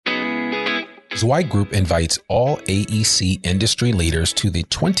Zweig Group invites all AEC industry leaders to the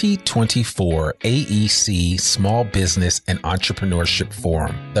 2024 AEC Small Business and Entrepreneurship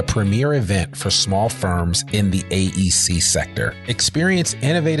Forum, the premier event for small firms in the AEC sector. Experience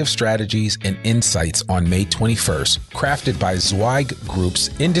innovative strategies and insights on May 21st, crafted by Zweig Group's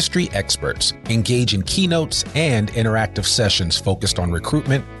industry experts. Engage in keynotes and interactive sessions focused on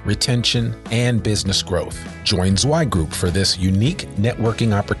recruitment, retention, and business growth. Join Zweig Group for this unique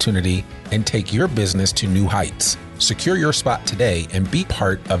networking opportunity and take your business to new heights. Secure your spot today and be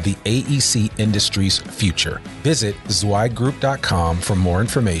part of the AEC industry's future. Visit zweiggroup.com for more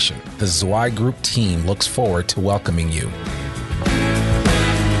information. The Zweig Group team looks forward to welcoming you.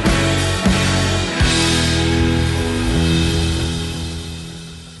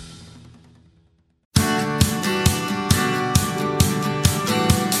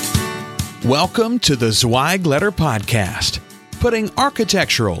 Welcome to the Zweig Letter Podcast, putting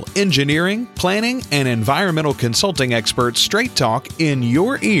architectural, engineering, planning, and environmental consulting experts straight talk in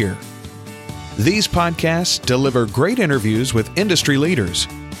your ear. These podcasts deliver great interviews with industry leaders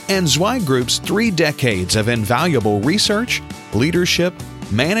and Zweig Group's 3 decades of invaluable research, leadership,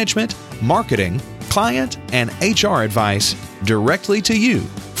 management, marketing, client, and HR advice directly to you,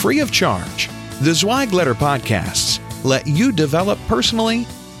 free of charge. The Zweig Letter Podcasts let you develop personally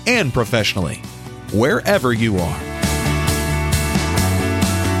and professionally, wherever you are.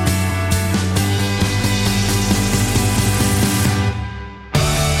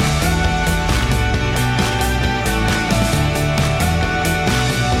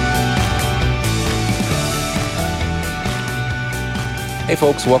 Hey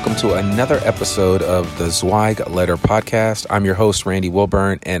folks, welcome to another episode of the Zweig Letter Podcast. I'm your host, Randy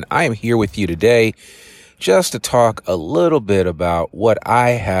Wilburn, and I am here with you today just to talk a little bit about what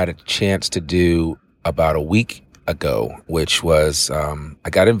I had a chance to do about a week ago, which was I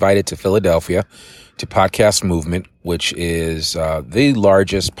got invited to Philadelphia to Podcast Movement, which is the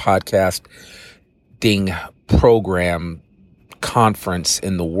largest podcasting program conference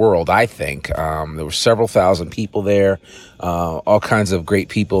in the world, I think. There were several thousand people there, all kinds of great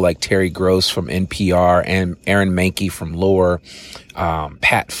people like Terry Gross from NPR and Aaron Mahnke from Lore,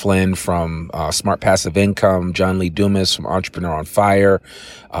 Pat Flynn from Smart Passive Income, John Lee Dumas from Entrepreneur on Fire.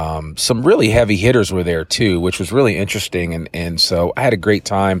 Some really heavy hitters were there too, which was really interesting. And so I had a great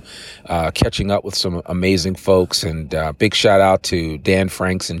time catching up with some amazing folks, and big shout out to Dan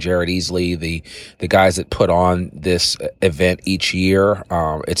Franks and Jared Easley, the guys that put on this event each year.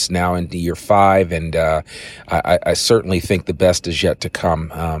 It's now in year 5, and I certainly think the best is yet to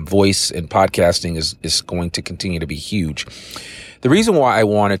come. Voice and podcasting is going to continue to be huge. The reason why I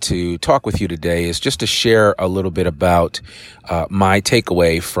wanted to talk with you today is just to share a little bit about my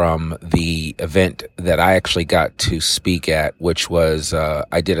takeaway from the event that I actually got to speak at, which was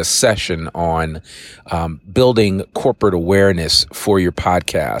I did a session on building corporate awareness for your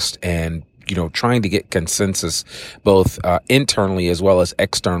podcast, and trying to get consensus both internally as well as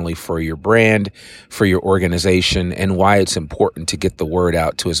externally for your brand, for your organization, and why it's important to get the word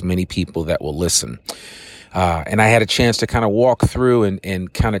out to as many people that will listen. And I had a chance to kind of walk through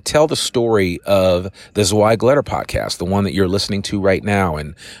and kind of tell the story of the Zweig Letter Podcast, the one that you're listening to right now,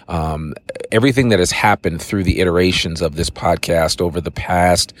 and everything that has happened through the iterations of this podcast over the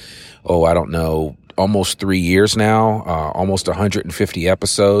past, almost 3 years now, almost 150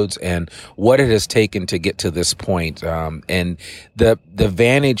 episodes, and what it has taken to get to this point. And the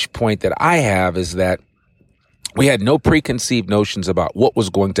vantage point that I have is that we had no preconceived notions about what was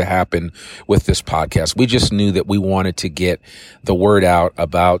going to happen with this podcast. We just knew that we wanted to get the word out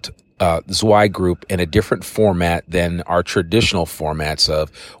about Zweig Group in a different format than our traditional formats of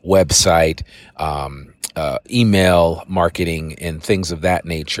website, email marketing, and things of that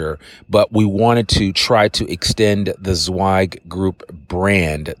nature. But we wanted to try to extend the Zweig Group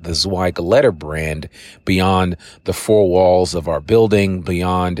brand, the Zweig Letter brand, beyond the 4 walls of our building,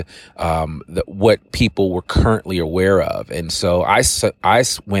 beyond what people were currently aware of. And so I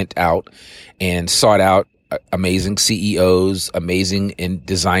went out and sought out amazing CEOs, amazing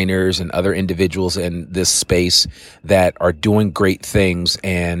designers, and other individuals in this space that are doing great things,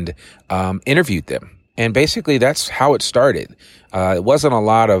 and interviewed them. And basically, that's how it started. It wasn't a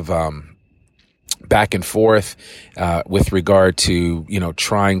lot of back and forth with regard to,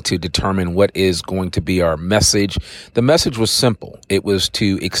 trying to determine what is going to be our message. The message was simple. It was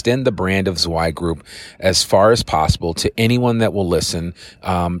to extend the brand of Zwei Group as far as possible to anyone that will listen,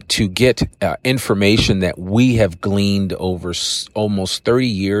 to get information that we have gleaned over almost 30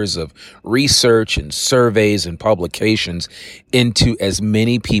 years of research and surveys and publications into as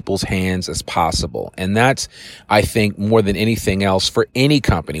many people's hands as possible. And that's, I think, more than anything else for any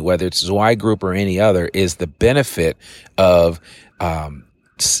company, whether it's Zwei Group or any other, is the benefit of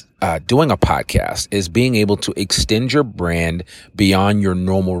doing a podcast, is being able to extend your brand beyond your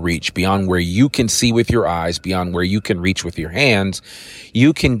normal reach, beyond where you can see with your eyes, beyond where you can reach with your hands.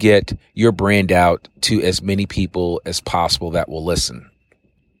 You can get your brand out to as many people as possible that will listen.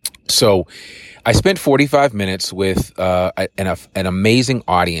 So I spent 45 minutes with an amazing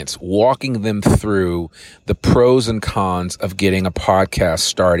audience, walking them through the pros and cons of getting a podcast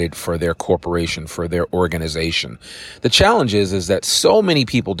started for their corporation, for their organization. The challenge is that so many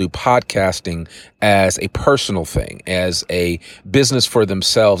people do podcasting as a personal thing, as a business for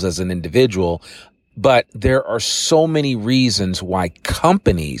themselves, as an individual. But there are so many reasons why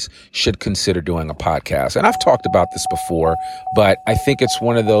companies should consider doing a podcast. And I've talked about this before, but I think it's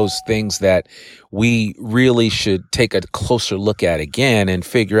one of those things that we really should take a closer look at again and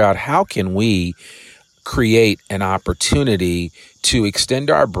figure out, how can we create an opportunity to extend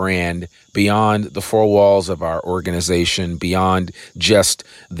our brand beyond the four walls of our organization, beyond just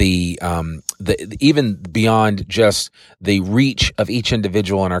even beyond just the reach of each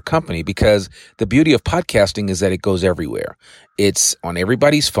individual in our company. Because the beauty of podcasting is that it goes everywhere. It's on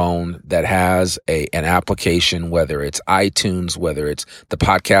everybody's phone that has an application, whether it's iTunes, whether it's the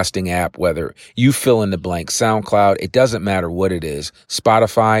podcasting app, whether you fill in the blank, SoundCloud, it doesn't matter what it is,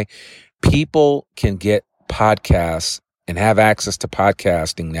 Spotify. People can get podcasts and have access to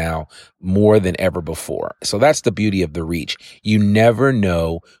podcasting now more than ever before. So that's the beauty of the reach. You never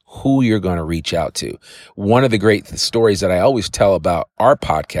know who you're going to reach out to. One of the great stories that I always tell about our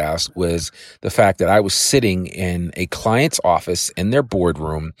podcast was the fact that I was sitting in a client's office in their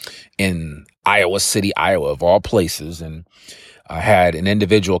boardroom in Iowa City, Iowa, of all places. And I had an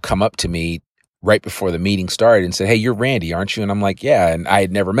individual come up to me right before the meeting started and said, "Hey, you're Randy, aren't you?" And I'm like, "Yeah." And I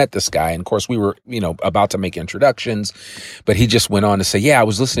had never met this guy. And of course we were, about to make introductions, but he just went on to say, "Yeah, I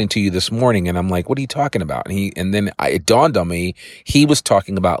was listening to you this morning." And I'm like, "What are you talking about?" And then it dawned on me, he was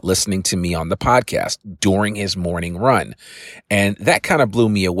talking about listening to me on the podcast during his morning run. And that kind of blew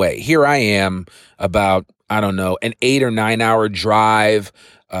me away. Here I am about, an 8 or 9 hour drive,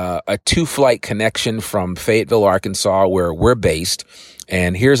 a 2-flight connection from Fayetteville, Arkansas, where we're based.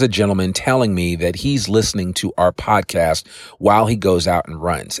 And here's a gentleman telling me that he's listening to our podcast while he goes out and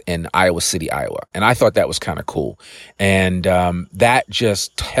runs in Iowa City, Iowa. And I thought that was kind of cool. And that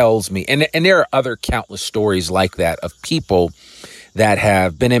just tells me, and there are other countless stories like that of people that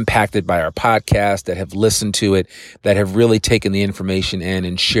have been impacted by our podcast, that have listened to it, that have really taken the information in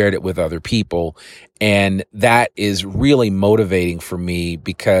and shared it with other people. And that is really motivating for me,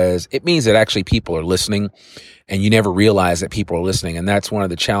 because it means that actually people are listening, and you never realize that people are listening. And that's one of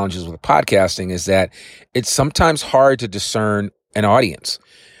the challenges with podcasting, is that it's sometimes hard to discern an audience.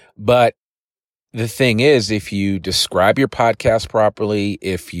 But the thing is, if you describe your podcast properly,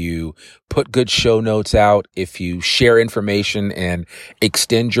 if you put good show notes out, if you share information and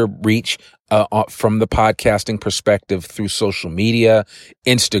extend your reach from the podcasting perspective through social media,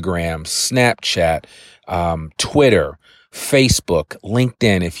 Instagram, Snapchat, Twitter, Facebook,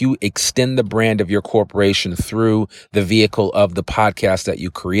 LinkedIn, if you extend the brand of your corporation through the vehicle of the podcast that you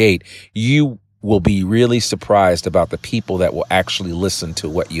create, you will be really surprised about the people that will actually listen to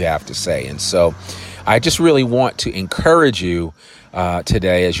what you have to say. And so I just really want to encourage you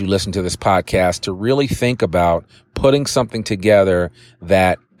today, as you listen to this podcast, to really think about putting something together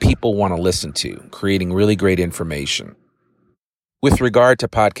that people want to listen to, creating really great information. With regard to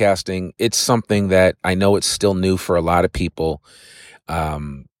podcasting, it's something that I know it's still new for a lot of people.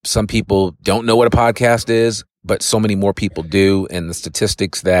 Some people don't know what a podcast is, but so many more people do. And the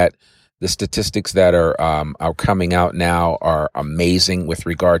statistics that are coming out now are amazing with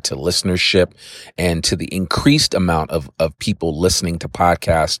regard to listenership and to the increased amount of people listening to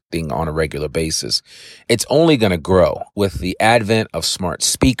podcasting on a regular basis. It's only going to grow with the advent of smart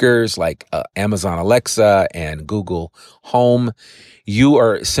speakers like Amazon Alexa and Google Home. You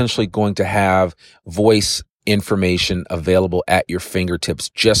are essentially going to have voice information available at your fingertips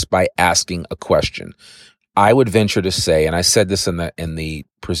just by asking a question. I would venture to say, and I said this in the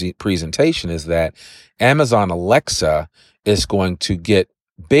presentation, is that Amazon Alexa is going to get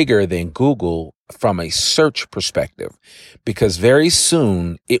bigger than Google from a search perspective, because very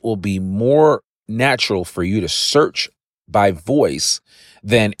soon it will be more natural for you to search by voice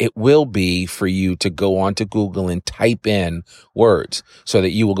than it will be for you to go onto Google and type in words, so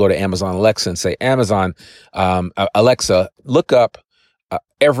that you will go to Amazon Alexa and say, Alexa, look up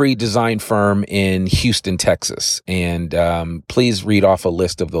every design firm in Houston, Texas, and please read off a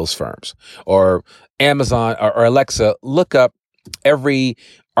list of those firms. Or Amazon or Alexa, look up every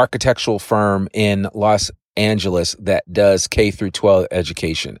architectural firm in Los Angeles that does K through 12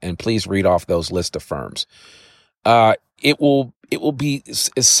 education, and please read off those list of firms. It will be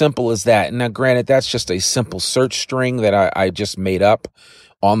as simple as that. And now, granted, that's just a simple search string that I just made up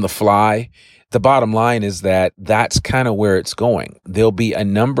on the fly. The bottom line is that that's kind of where it's going. There'll be a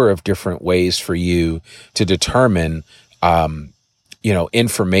number of different ways for you to determine,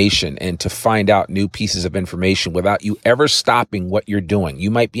 information and to find out new pieces of information without you ever stopping what you're doing.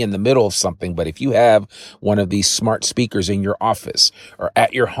 You might be in the middle of something, but if you have one of these smart speakers in your office or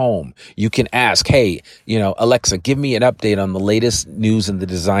at your home, you can ask, hey, Alexa, give me an update on the latest news in the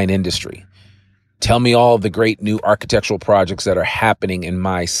design industry. Tell me all of the great new architectural projects that are happening in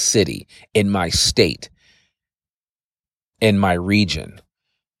my city, in my state, in my region.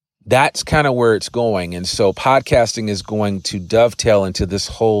 That's kind of where it's going. And so podcasting is going to dovetail into this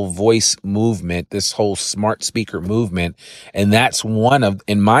whole voice movement, this whole smart speaker movement. And that's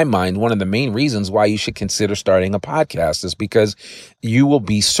in my mind, one of the main reasons why you should consider starting a podcast, is because you will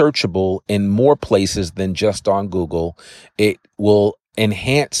be searchable in more places than just on Google. It will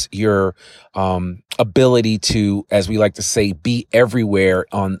enhance your ability to, as we like to say, be everywhere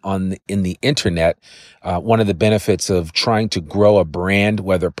in the internet. One of the benefits of trying to grow a brand,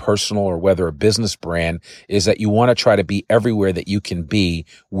 whether personal or whether a business brand, is that you want to try to be everywhere that you can be,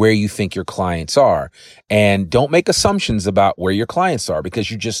 where you think your clients are. And don't make assumptions about where your clients are,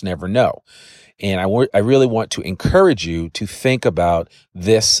 because you just never know. And I really want to encourage you to think about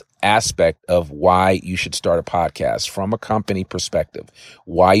this aspect of why you should start a podcast from a company perspective,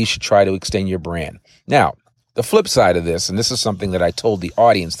 why you should try to extend your brand. Now, the flip side of this, and this is something that I told the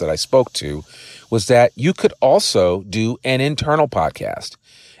audience that I spoke to, was that you could also do an internal podcast.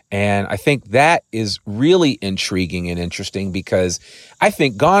 And I think that is really intriguing and interesting, because I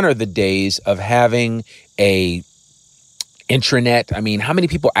think gone are the days of having a intranet. I mean, how many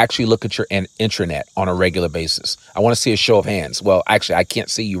people actually look at your intranet on a regular basis? I want to see a show of hands. Well, actually, I can't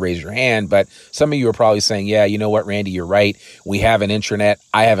see you raise your hand, but some of you are probably saying, yeah, you know what, Randy, you're right. We have an intranet.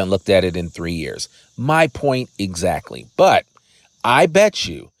 I haven't looked at it in 3 years. My point exactly. But I bet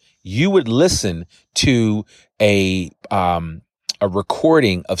you would listen to a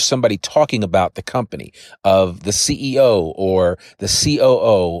recording of somebody talking about the company, of the CEO or the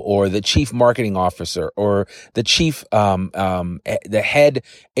COO or the chief marketing officer or the chief, the head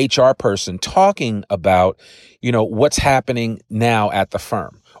HR person talking about, what's happening now at the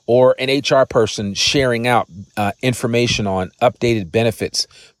firm, or an HR person sharing out information on updated benefits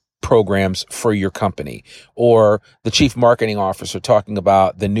programs for your company, or the chief marketing officer talking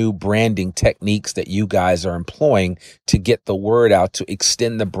about the new branding techniques that you guys are employing to get the word out to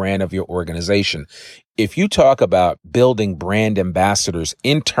extend the brand of your organization. If you talk about building brand ambassadors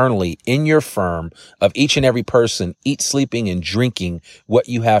internally in your firm of each and every person eat, sleeping, and drinking what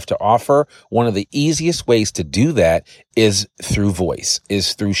you have to offer, one of the easiest ways to do that is through voice,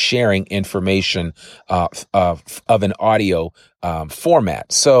 is through sharing information of an audio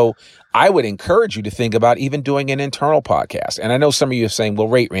format. So I would encourage you to think about even doing an internal podcast. And I know some of you are saying, well,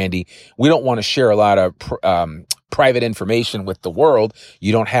 wait, Randy, we don't want to share a lot of private information with the world.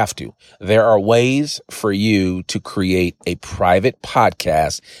 You don't have to. There are ways for you to create a private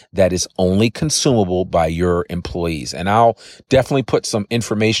podcast that is only consumable by your employees. And I'll definitely put some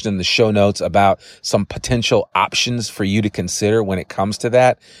information in the show notes about some potential options for you to consider when it comes to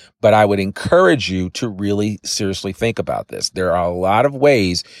that. But I would encourage you to really seriously think about this. There are a lot of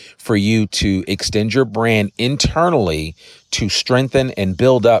ways for you to extend your brand internally to strengthen and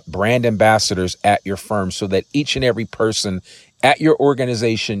build up brand ambassadors at your firm, so that each and every person at your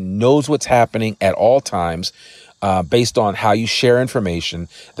organization knows what's happening at all times. Based on how you share information.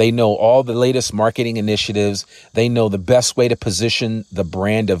 They know all the latest marketing initiatives. They know the best way to position the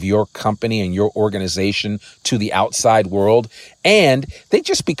brand of your company and your organization to the outside world. And they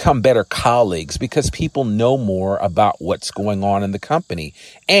just become better colleagues because people know more about what's going on in the company.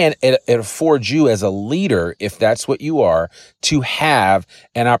 And it affords you as a leader, if that's what you are, to have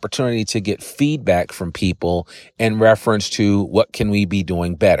an opportunity to get feedback from people in reference to what can we be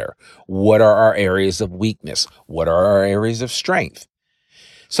doing better? What are our areas of weakness? What are our areas of strength?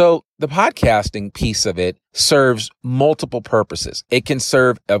 So the podcasting piece of it serves multiple purposes. It can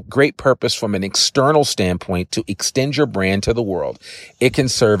serve a great purpose from an external standpoint to extend your brand to the world. It can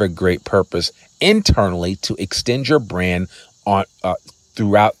serve a great purpose internally to extend your brand on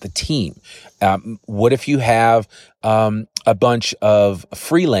throughout the team. What if you have a bunch of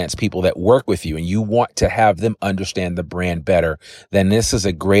freelance people that work with you and you want to have them understand the brand better? Then this is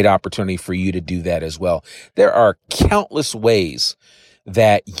a great opportunity for you to do that as well. There are countless ways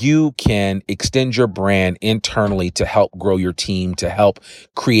that you can extend your brand internally to help grow your team, to help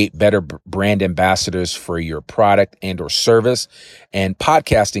create better brand ambassadors for your product and or service. And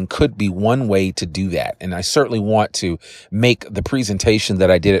podcasting could be one way to do that. And I certainly want to make the presentation that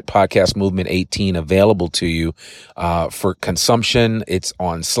I did at Podcast Movement 18 available to you for consumption. It's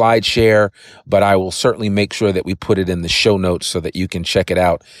on SlideShare, but I will certainly make sure that we put it in the show notes so that you can check it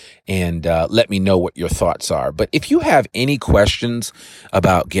out and let me know what your thoughts are. But if you have any questions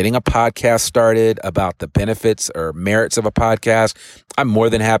about getting a podcast started, about the benefits or merits of a podcast, I'm more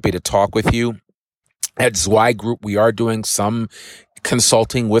than happy to talk with you. At Zweig Group, we are doing some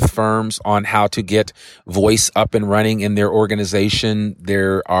consulting with firms on how to get voice up and running in their organization.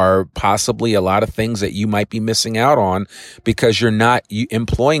 There are possibly a lot of things that you might be missing out on because you're not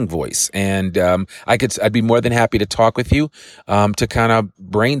employing voice. And I'd be more than happy to talk with you to kind of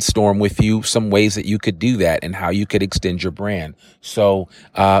brainstorm with you some ways that you could do that and how you could extend your brand. So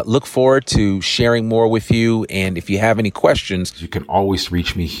look forward to sharing more with you. And if you have any questions, you can always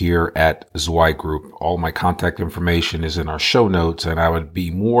reach me here at Zweig Group. All my contact information is in our show notes, and I would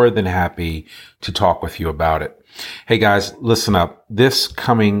be more than happy to talk with you about it. Hey guys, listen up. This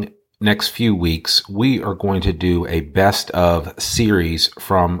coming next few weeks, we are going to do a best of series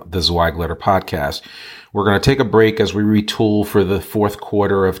from the Zweig Letter podcast. We're going to take a break as we retool for the fourth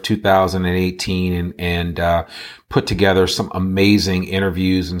quarter of 2018 and put together some amazing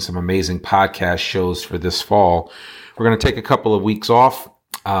interviews and some amazing podcast shows for this fall. We're going to take a couple of weeks off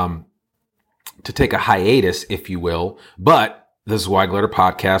to take a hiatus, if you will, but the Zweig Letter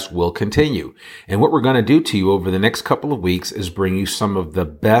podcast will continue. And what we're going to do to you over the next couple of weeks is bring you some of the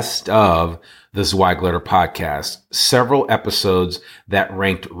best of the Zweig Letter podcast, several episodes that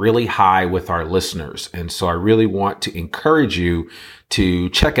ranked really high with our listeners. And so I really want to encourage you to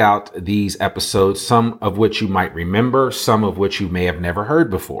check out these episodes, some of which you might remember, some of which you may have never heard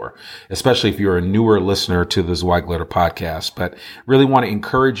before, especially if you're a newer listener to the Zweig Letter podcast. But really want to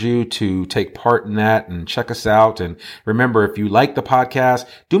encourage you to take part in that and check us out. And remember, if you like the podcast,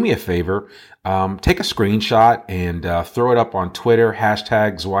 do me a favor. Take a screenshot and throw it up on Twitter,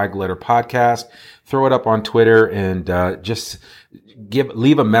 hashtag Zweig Letter Podcast. Throw it up on Twitter and just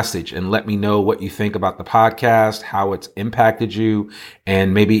leave a message and let me know what you think about the podcast, how it's impacted you,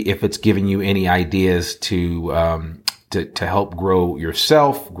 and maybe if it's giving you any ideas to help grow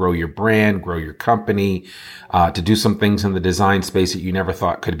yourself, grow your brand, grow your company, to do some things in the design space that you never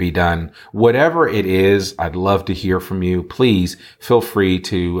thought could be done. Whatever it is, I'd love to hear from you. Please feel free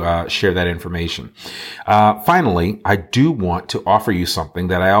to share that information. Finally, I do want to offer you something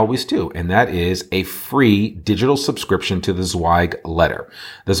that I always do, and that is a free digital subscription to the Zweig Letter.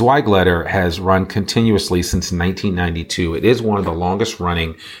 The Zweig Letter has run continuously since 1992. It is one of the longest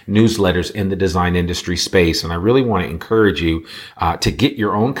running newsletters in the design industry space, and I really want to encourage you to get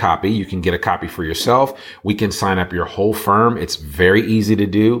your own copy. You can get a copy for yourself. We can sign up your whole firm. It's very easy to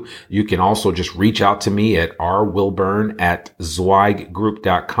do. You can also just reach out to me at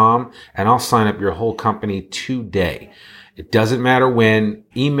rwilburn@zweiggroup.com, and I'll sign up your whole company today. It doesn't matter when.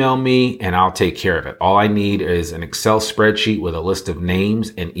 Email me and I'll take care of it. All I need is an Excel spreadsheet with a list of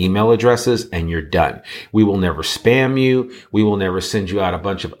names and email addresses, and you're done. We will never spam you. We will never send you out a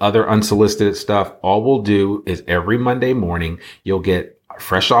bunch of other unsolicited stuff. All we'll do is every Monday morning, you'll get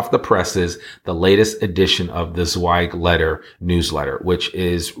fresh off the presses, the latest edition of the Zweig Letter newsletter, which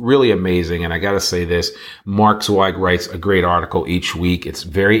is really amazing. And I got to say this, Mark Zweig writes a great article each week. It's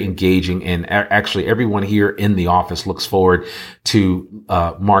very engaging. And actually everyone here in the office looks forward to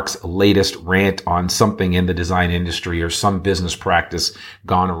Mark's latest rant on something in the design industry or some business practice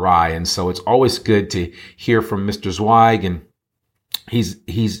gone awry. And so it's always good to hear from Mr. Zweig, and he's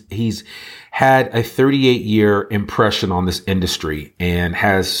had a 38-year impression on this industry and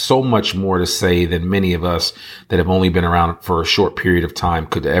has so much more to say than many of us that have only been around for a short period of time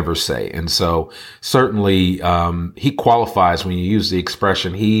could ever say. And so certainly he qualifies when you use the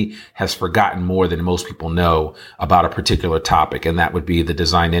expression, he has forgotten more than most people know about a particular topic, and that would be the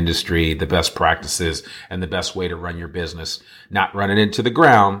design industry, the best practices, and the best way to run your business. Not run it into the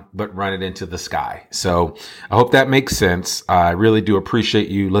ground, but run it into the sky. So I hope that makes sense. I really do appreciate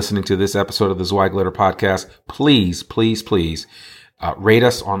you listening to this episode of the Zweig Letter podcast. Please, please, please Rate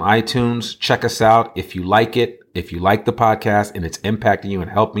us on iTunes. Check us out if you like it. If you like the podcast and it's impacting you and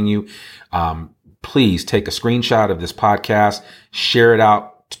helping you, please take a screenshot of this podcast, share it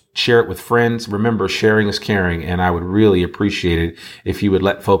out, share it with friends. Remember, sharing is caring, and I would really appreciate it if you would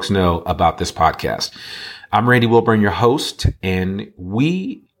let folks know about this podcast. I'm Randy Wilburn, your host, and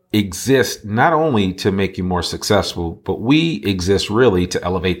we exist not only to make you more successful, but we exist really to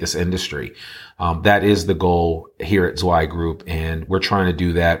elevate this industry. That is the goal here at Zwei Group, and we're trying to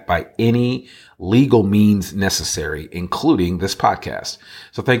do that by any legal means necessary, including this podcast.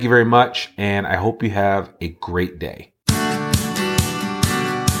 So thank you very much, and I hope you have a great day.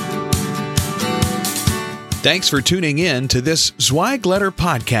 Thanks for tuning in to this Zweigletter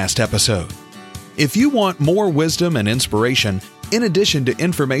podcast episode. If you want more wisdom and inspiration, in addition to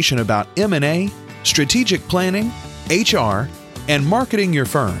information about M&A, strategic planning, HR, and marketing your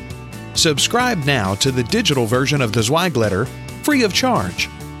firm, subscribe now to the digital version of the Zweigletter free of charge.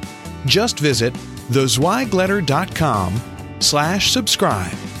 Just visit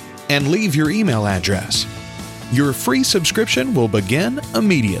thezweigletter.com/subscribe and leave your email address. Your free subscription will begin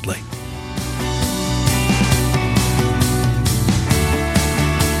immediately.